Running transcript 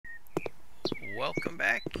welcome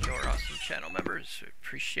back, your awesome channel members.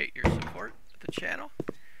 Appreciate your support of the channel.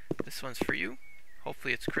 This one's for you.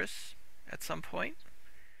 Hopefully it's Chris at some point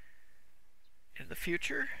in the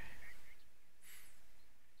future.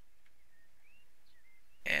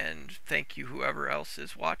 And thank you whoever else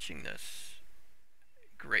is watching this.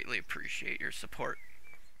 Greatly appreciate your support.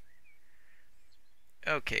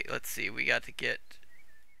 Okay, let's see. We got to get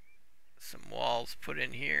some walls put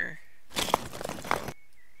in here.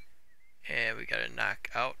 And we gotta knock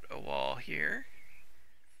out a wall here.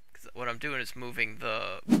 Because what I'm doing is moving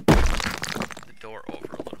the door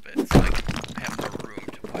over a little bit so I can have more room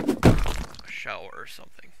to put a shower or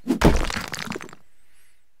something.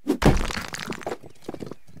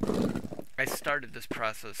 I started this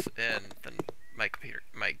process and then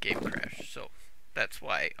my game crashed, so that's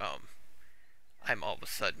why I'm all of a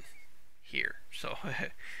sudden here. So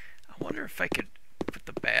I wonder if I could put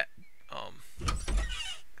the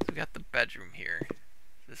we got the bedroom here.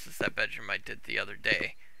 This is that bedroom I did the other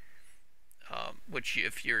day, which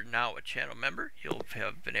if you're now a channel member, you'll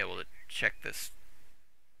have been able to check this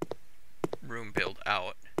room build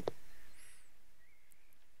out.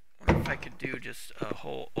 I wonder if I could do just a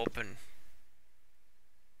whole open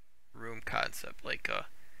room concept, like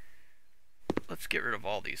let's get rid of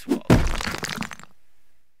all these walls.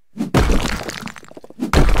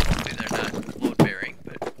 Hopefully they're not load bearing,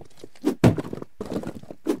 but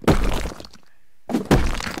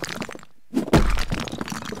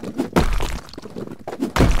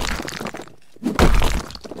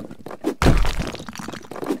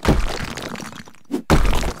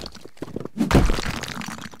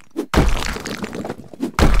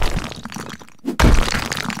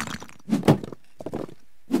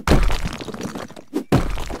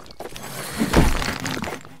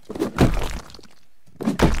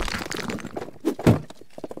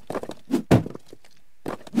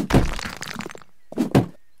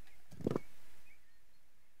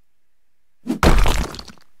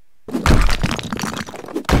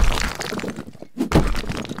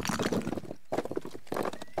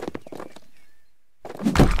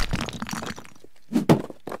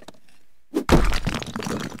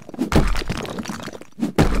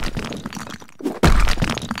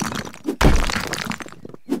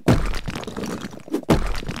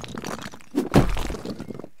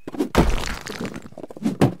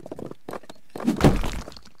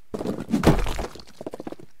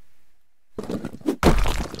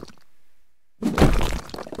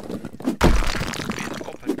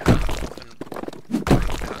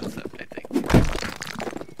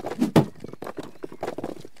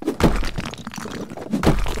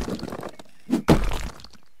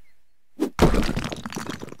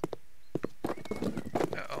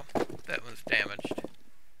damaged.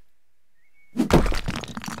 I'm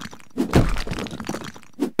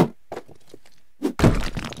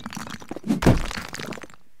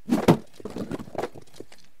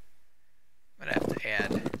gonna have to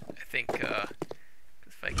add, I think,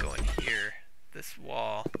 if I go in here, this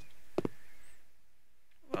wall,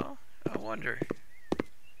 well, I wonder.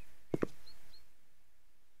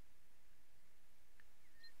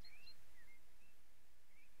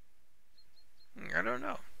 I don't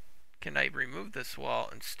know. Can I remove this wall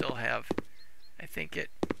and still have, I think it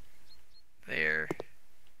there.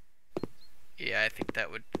 Yeah, I think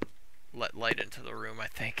that would let light into the room, I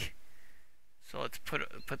think. So let's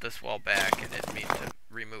put this wall back, and it means to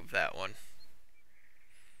remove that one.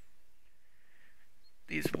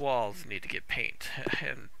 These walls need to get paint,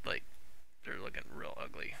 and like they're looking real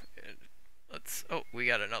ugly. And oh, we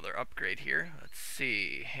got another upgrade here. Let's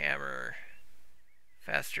see, hammer,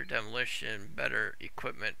 faster demolition, better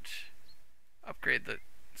equipment. Upgrade the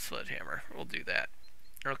sledgehammer. We'll do that.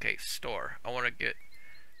 Okay, store. I want to get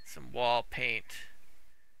some wall paint.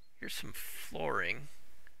 Here's some flooring.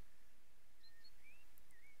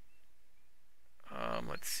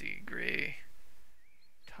 Let's see, gray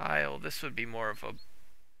tile. This would be more of a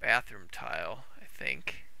bathroom tile, I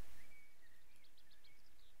think.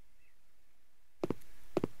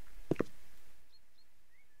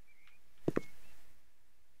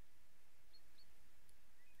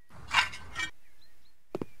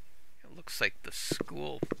 Looks like the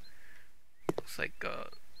school. Looks like a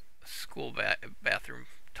school bathroom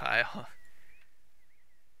tile.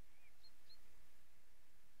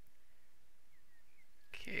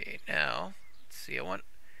 Okay, now let's see.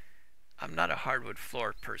 I'm not a hardwood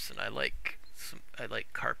floor person. I like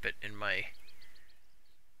carpet in my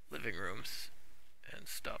living rooms and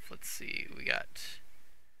stuff. Let's see. We got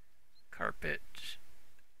carpet,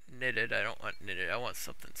 knitted. I don't want knitted. I want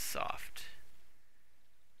something soft.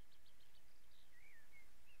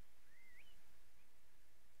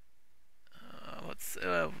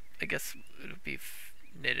 it's I guess it'll be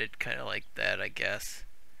knitted kind of like that, I guess.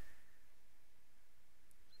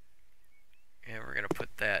 And we're gonna put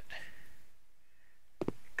that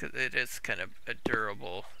because it is kind of a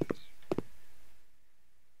durable.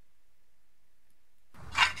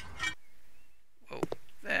 Whoa,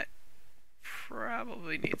 that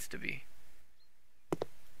probably needs to be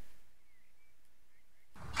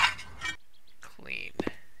cleaned.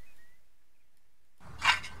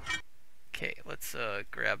 Okay, let's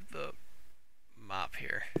grab the mop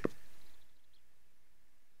here.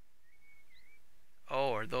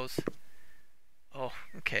 Oh, are those? Oh,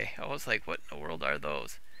 okay. I was like, what in the world are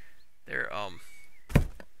those? They're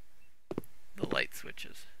the light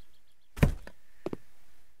switches. It's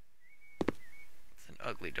an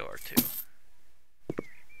ugly door too.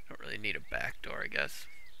 Don't really need a back door, I guess.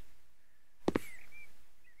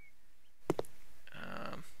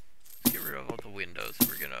 Let's get rid of all the windows.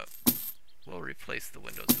 We'll replace the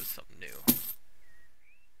windows with something new.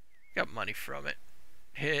 Got money from it.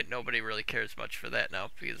 Nobody really cares much for that now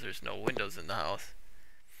because there's no windows in the house.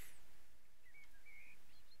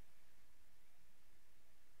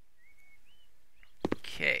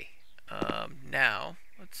 Okay, now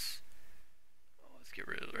let's get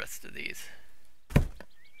rid of the rest of these.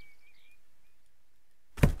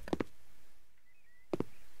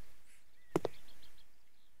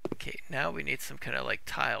 Okay, now we need some kind of like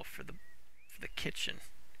tile for the kitchen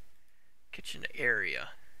area.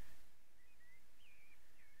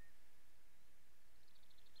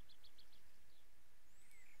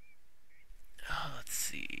 Let's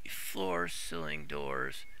see, floor, ceiling,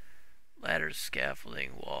 doors, ladders,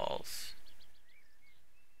 scaffolding, walls,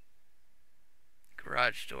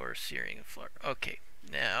 garage door, ceiling, and floor. Okay,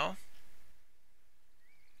 now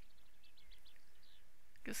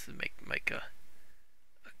I guess this would make a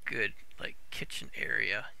good like kitchen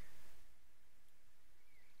area.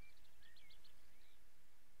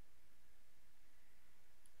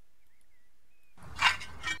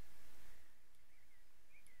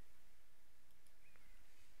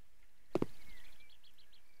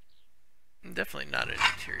 I'm definitely not an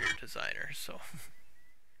interior designer, so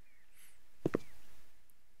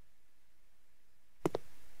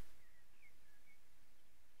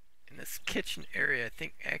in this kitchen area, I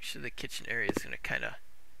think actually the kitchen area is going to kind of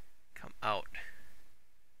come out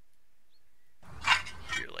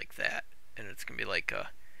here like that, and it's going to be like a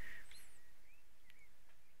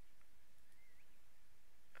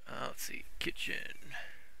let's see, kitchen,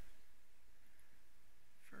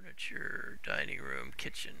 furniture, dining room,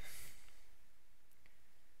 kitchen.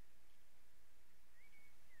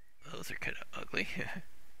 Those are kind of ugly.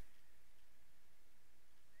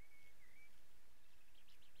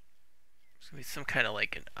 It's gonna be some kind of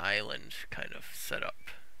like an island kind of setup.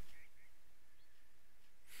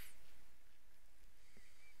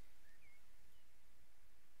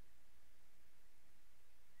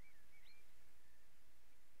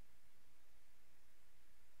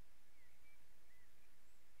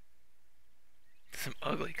 Some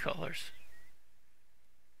ugly colors.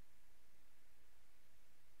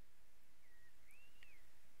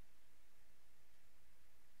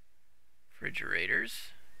 Refrigerators.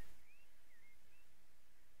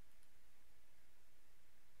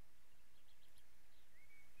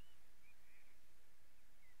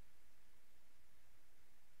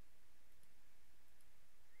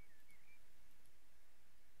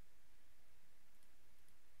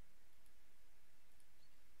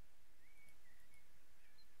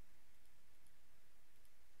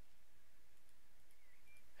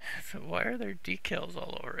 So why are there decals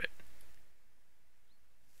all over it?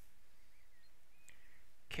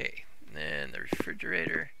 Okay, and then the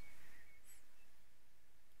refrigerator.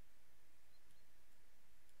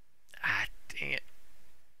 Ah, dang it.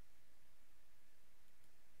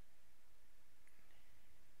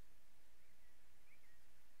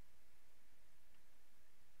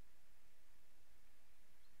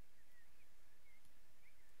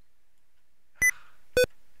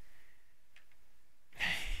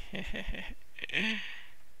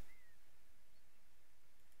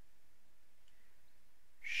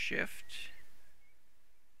 Shift.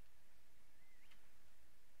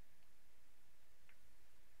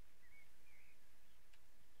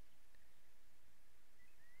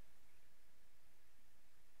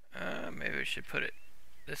 Maybe we should put it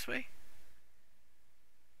this way.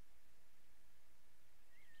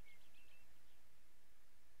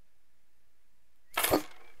 That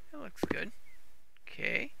looks good.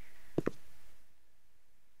 Okay.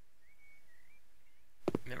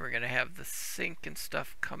 And then we're gonna have the sink and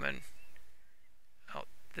stuff coming out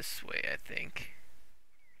this way, I think.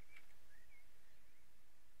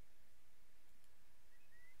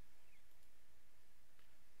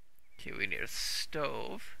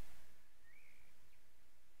 stove.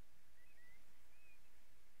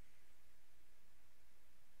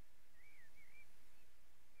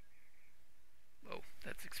 Oh,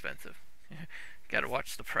 that's expensive. Gotta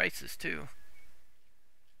watch the prices too.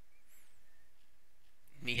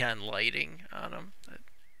 Neon lighting on them.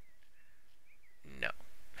 No.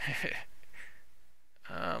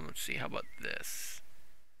 Let's see, how about this?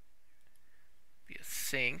 Be a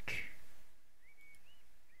sink.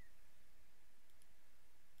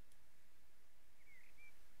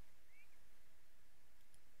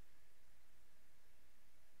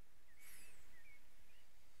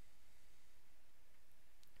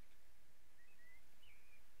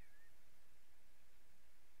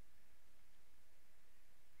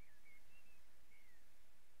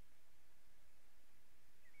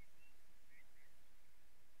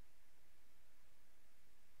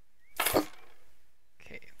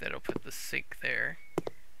 That'll put the sink there.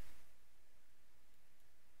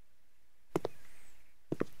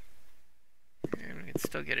 And we can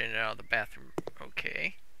still get in and out of the bathroom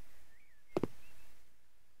okay.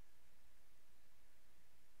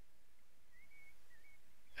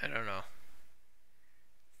 I don't know.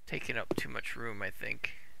 It's taking up too much room, I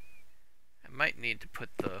think. I might need to put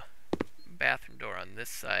the bathroom door on this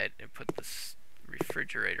side and put the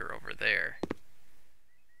refrigerator over there.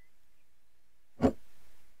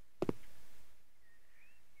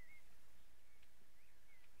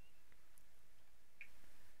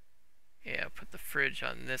 Yeah, put the fridge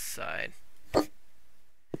on this side.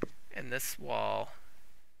 And this wall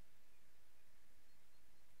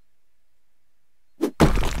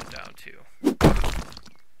down too.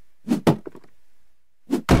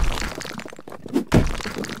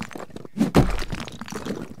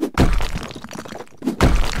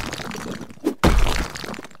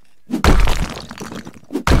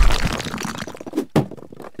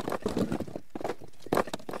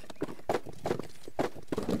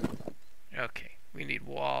 Okay, we need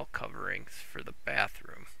wall coverings for the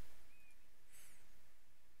bathroom.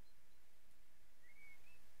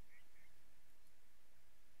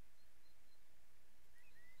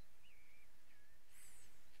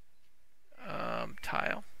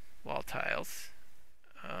 Tile, wall tiles.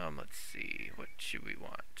 Let's see, what should we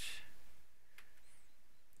want?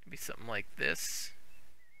 Maybe something like this.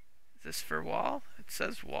 Is this for wall? It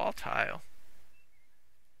says wall tile.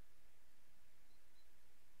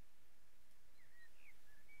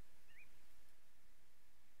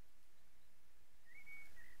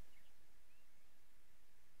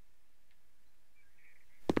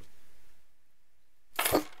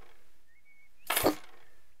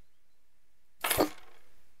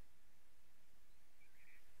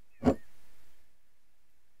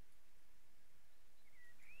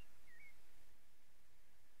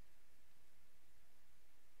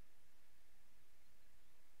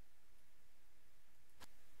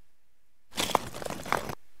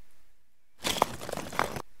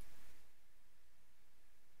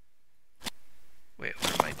 Wait,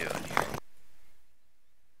 what am I doing here?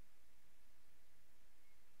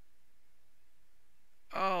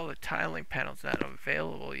 Oh, the tiling panel's not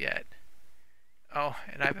available yet. Oh,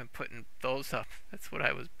 and I've been putting those up. That's what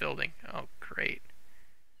I was building. Oh, great.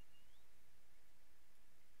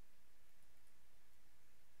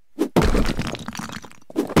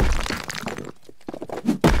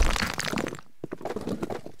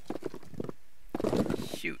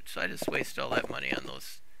 Shoot, so I just wasted all that money on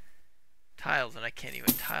those tiles and I can't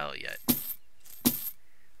even tile yet.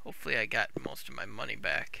 Hopefully I got most of my money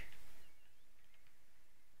back.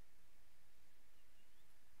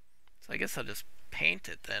 So I guess I'll just paint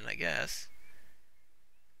it then, I guess.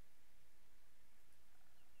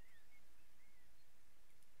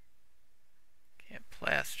 Can't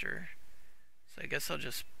plaster. So I guess I'll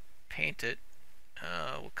just paint it.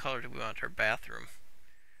 What color do we want our bathroom?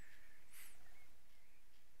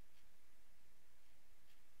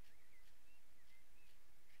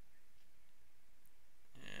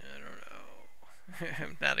 I don't know.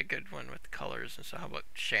 I'm not a good one with colors, and so how about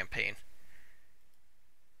champagne?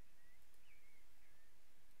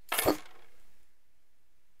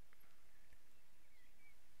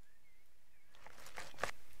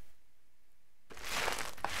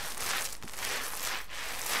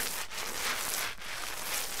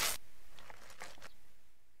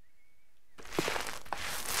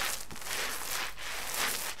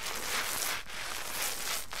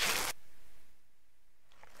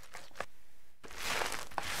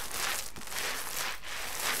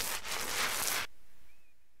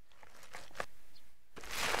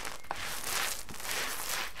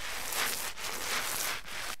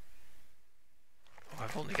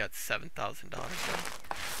 I've only got $7,000 left.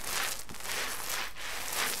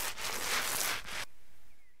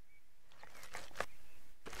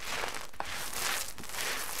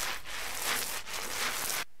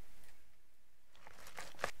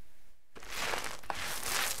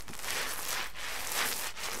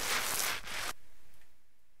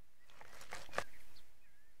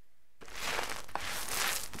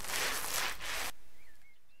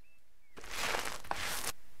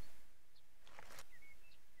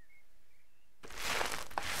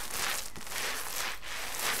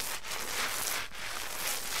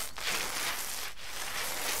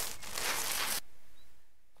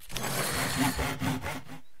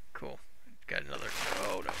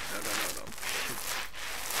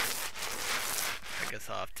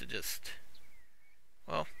 have to just,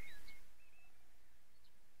 well,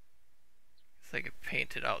 I could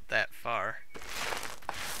paint it out that far.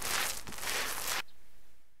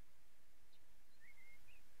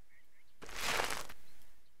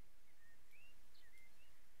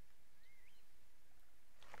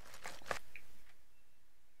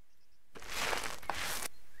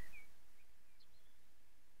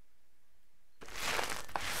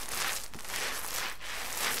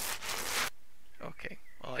 Okay,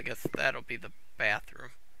 well I guess that'll be the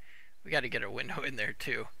bathroom. We got to get a window in there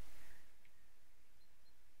too.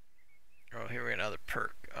 Oh, here we got another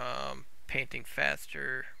perk. Painting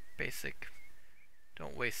faster, basic,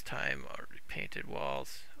 don't waste time, already painted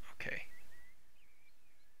walls. Okay.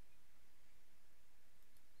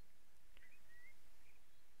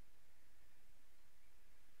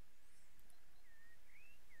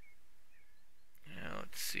 Now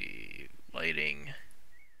let's see, lighting.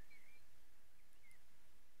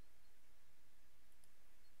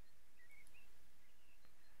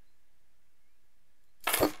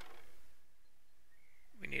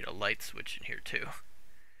 We need a light switch in here too.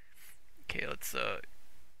 Okay, let's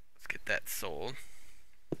get that sold.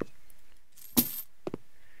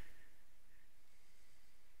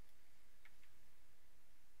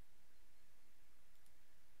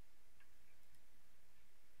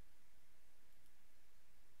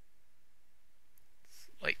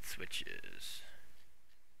 Light switches.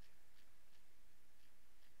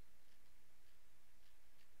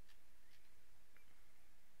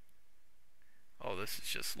 Oh, this is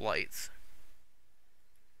just lights.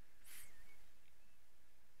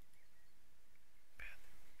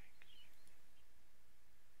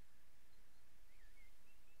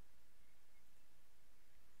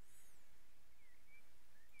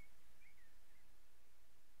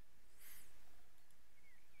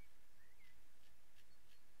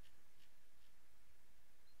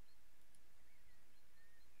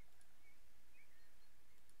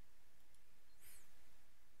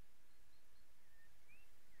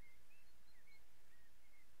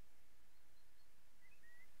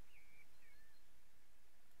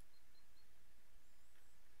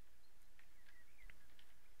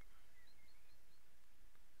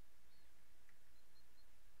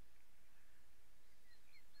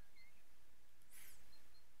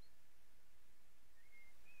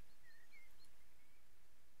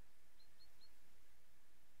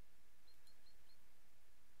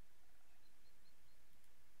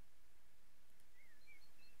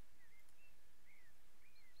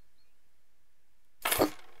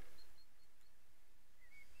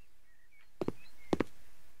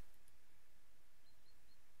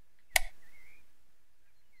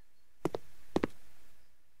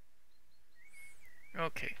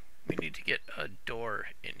 Okay, we need to get a door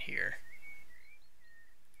in here.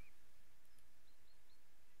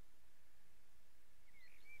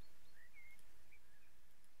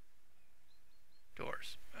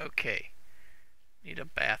 Doors. Okay. Need a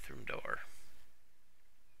bathroom door.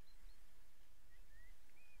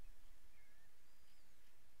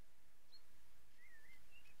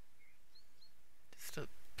 Just a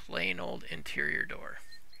plain old interior door.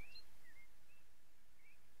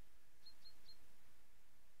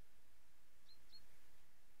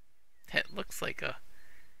 It looks like a...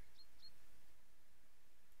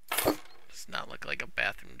 does not look like a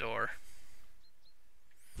bathroom door.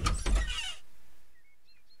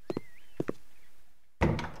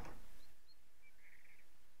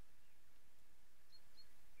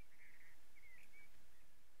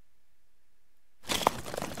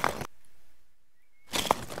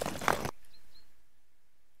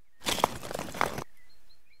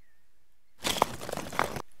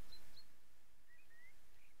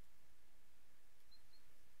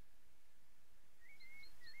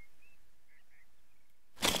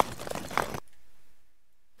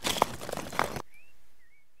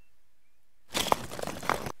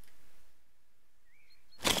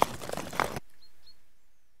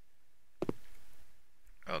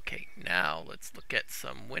 Okay, now let's look at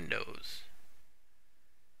some windows.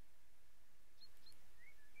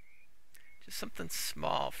 Just something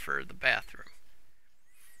small for the bathroom.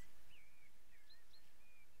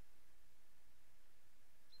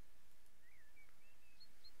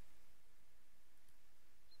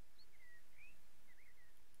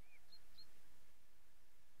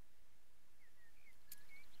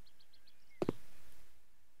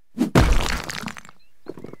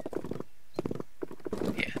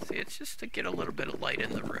 Yeah, see, it's just to get a little bit of light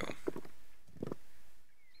in the room.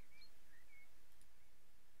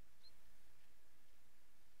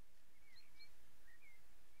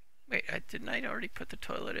 Wait, didn't I already put the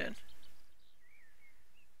toilet in?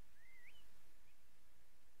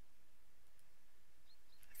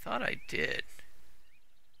 thought I did.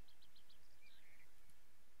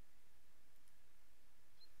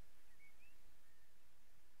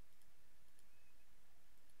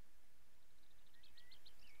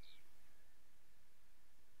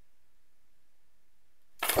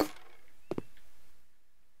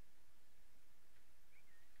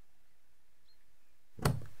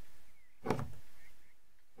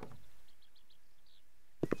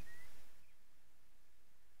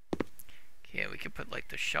 Okay, we can put like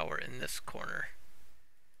the shower in this corner.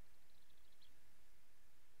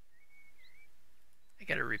 I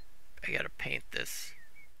gotta paint this.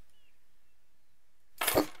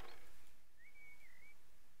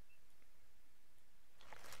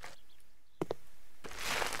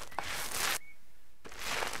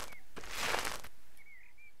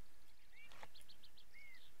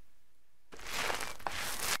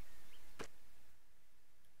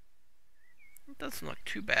 It doesn't look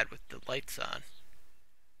too bad with the lights on.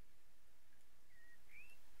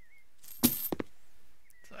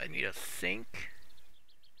 So I need a sink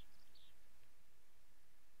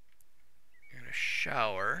and a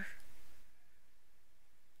shower.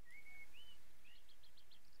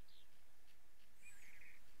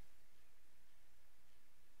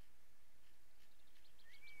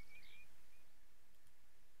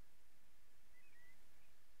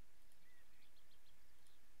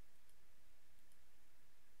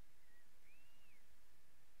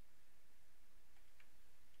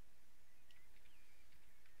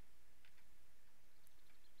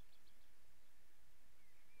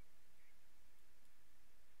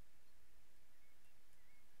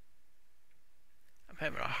 I'm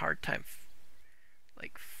having a hard time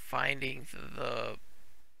like finding the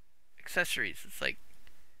accessories. It's like,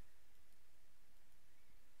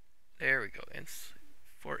 there we go,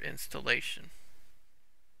 for installation.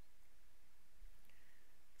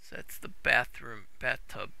 So that's the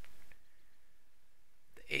bathtub,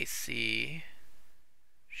 the AC,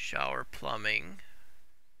 shower plumbing,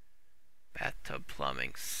 bathtub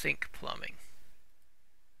plumbing, sink plumbing.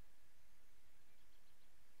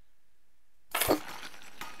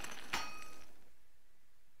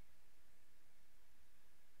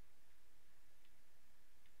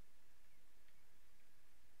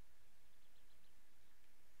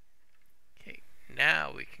 Okay,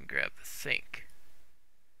 now we can grab the sink.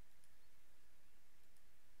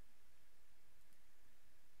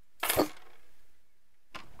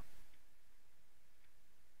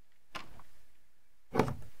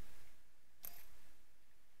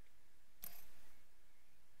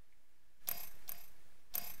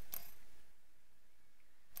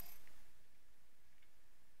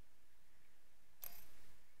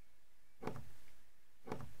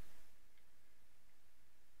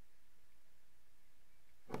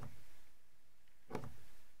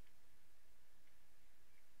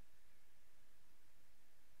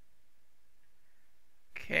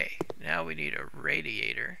 Okay, now we need a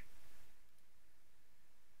radiator.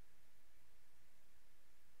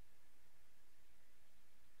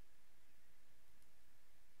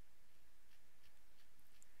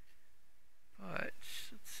 But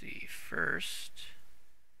let's see, first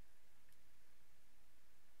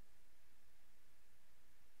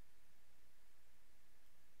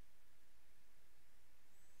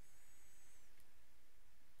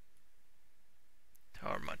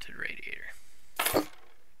tower mounted radiator.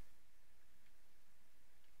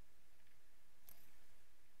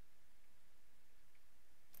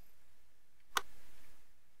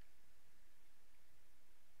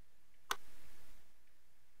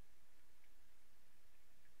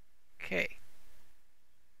 Okay,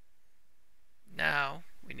 now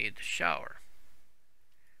we need the shower,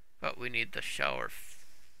 but we need the shower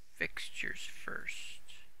fixtures first.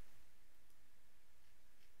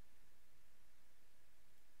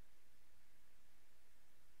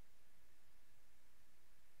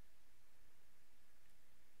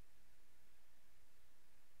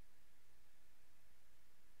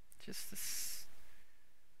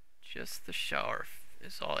 Just the shower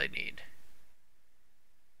is all I need.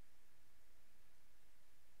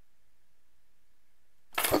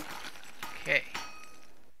 Okay.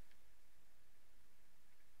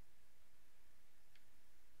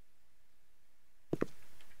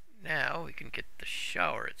 Now we can get the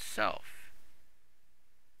shower itself.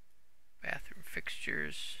 Bathroom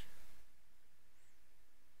fixtures.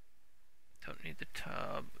 Don't need the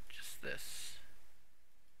tub, just this.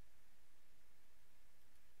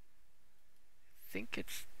 I think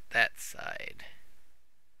it's that side.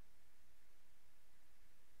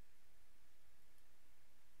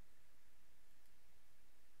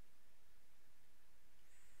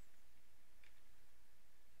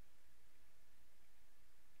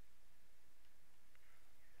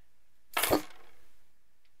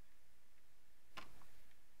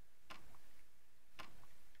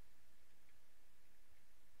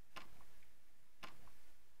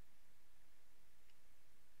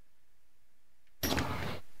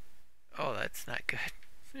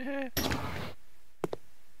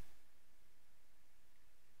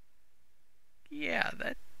 Yeah,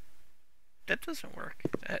 that doesn't work.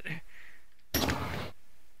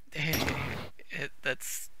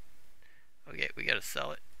 That's okay. We gotta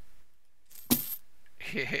sell it.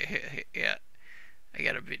 Yeah, I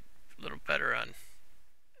gotta be a little better on.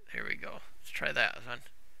 Here we go. Let's try that one.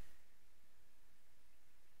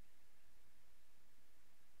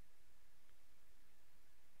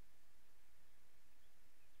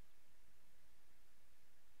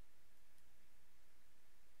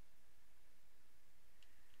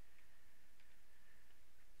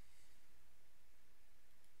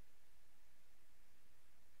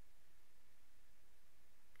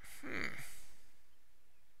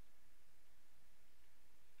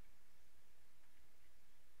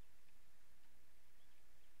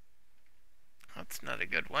 That's not a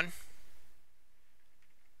good one.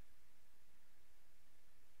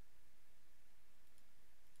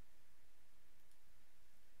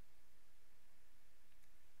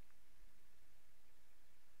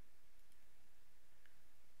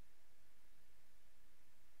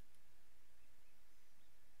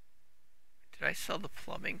 Did I sell the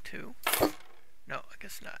plumbing too? No, I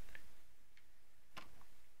guess not.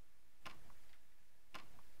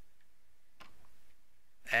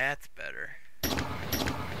 That's better.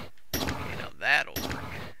 Okay, now that'll work.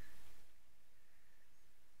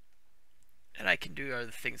 And I can do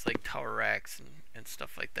other things like tower racks and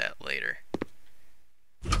stuff like that later.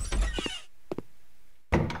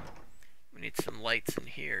 We need some lights in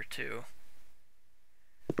here too.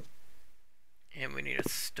 And we need a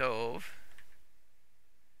stove.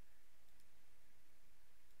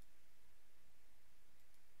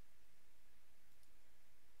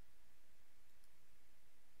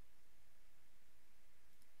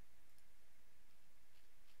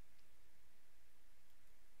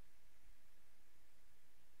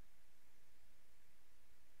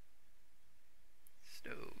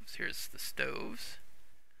 Stoves. Here's the stoves.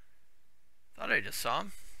 Thought I just saw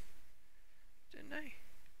them. Didn't I?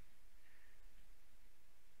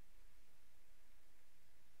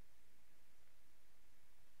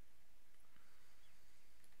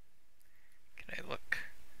 Can I look?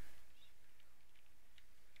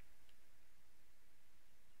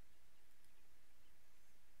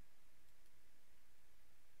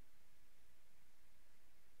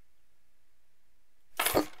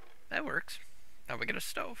 That works. Now we get a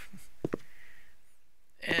stove.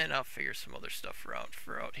 And I'll figure some other stuff around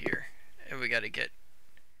for out here. And we gotta get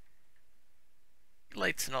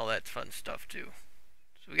lights and all that fun stuff too.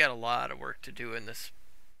 So we got a lot of work to do in this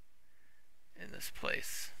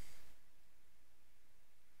place.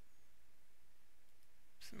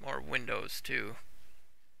 Some more windows too.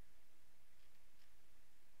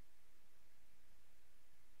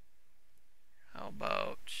 How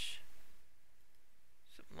about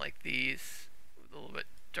something like these with a little bit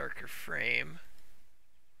darker frame?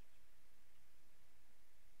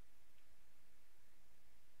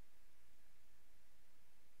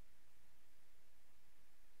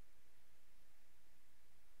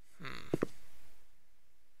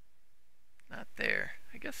 Not there.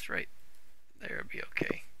 I guess right there would be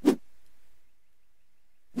okay.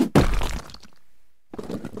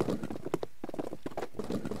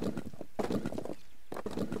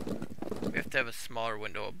 We have to have a smaller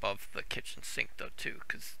window above the kitchen sink though too,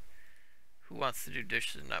 because who wants to do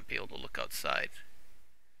dishes and not be able to look outside?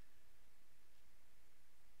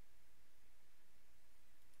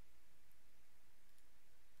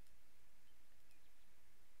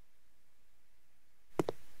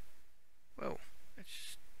 Whoa, it's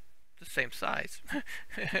just the same size.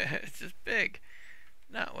 It's just big.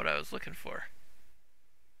 Not what I was looking for.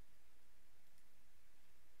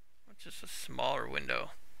 It's just a smaller window.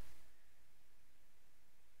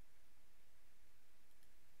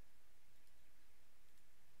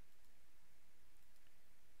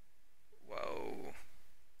 Whoa.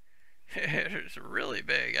 It's really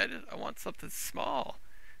big. I want something small.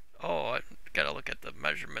 Oh, I gotta look at the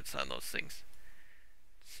measurements on those things.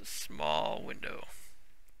 It's a small window.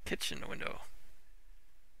 Kitchen window.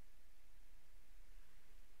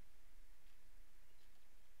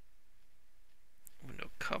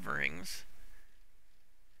 Window coverings.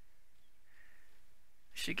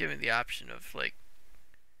 Should give me the option of like,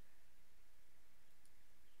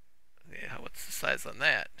 yeah, what's the size on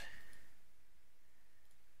that?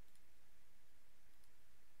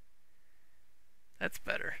 That's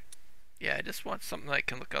better. Yeah, I just want something I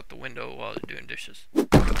can look out the window while they're doing dishes.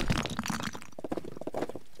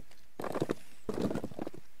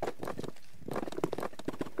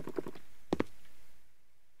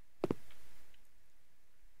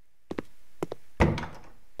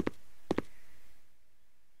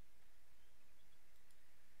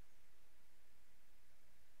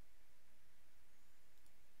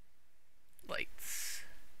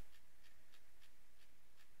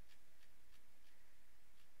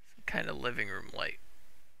 living room light.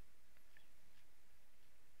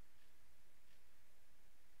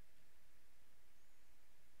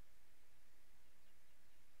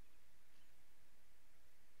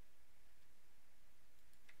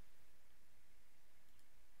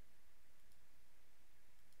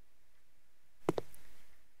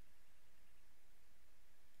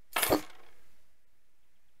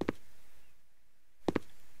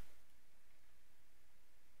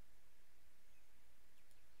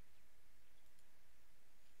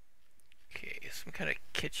 Some kind of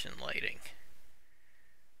kitchen lighting.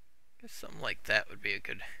 Guess something like that would be a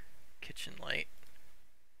good kitchen light.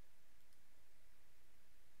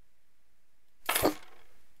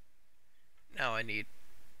 Now I need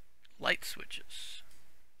light switches.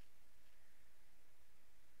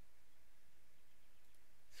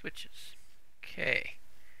 Switches. Okay.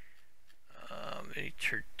 Any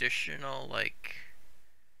traditional, like,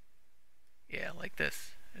 yeah, like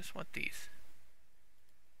this. I just want these.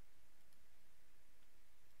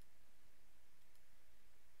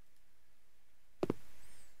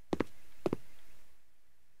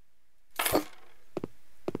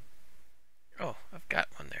 Oh, I've got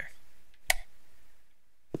one there.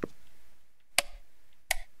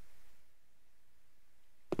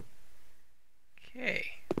 Okay,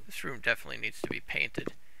 this room definitely needs to be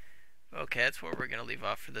painted. Okay, that's where we're going to leave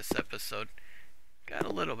off for this episode. Got a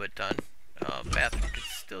little bit done. Bathroom could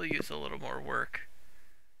still use a little more work.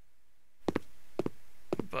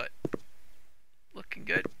 But looking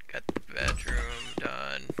good. Got the bedroom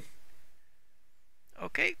done.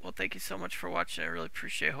 Okay, well, thank you so much for watching. I really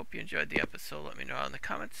appreciate it. I hope you enjoyed the episode. Let me know in the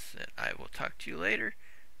comments, and I will talk to you later.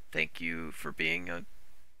 Thank you for being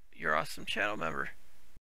your awesome channel member.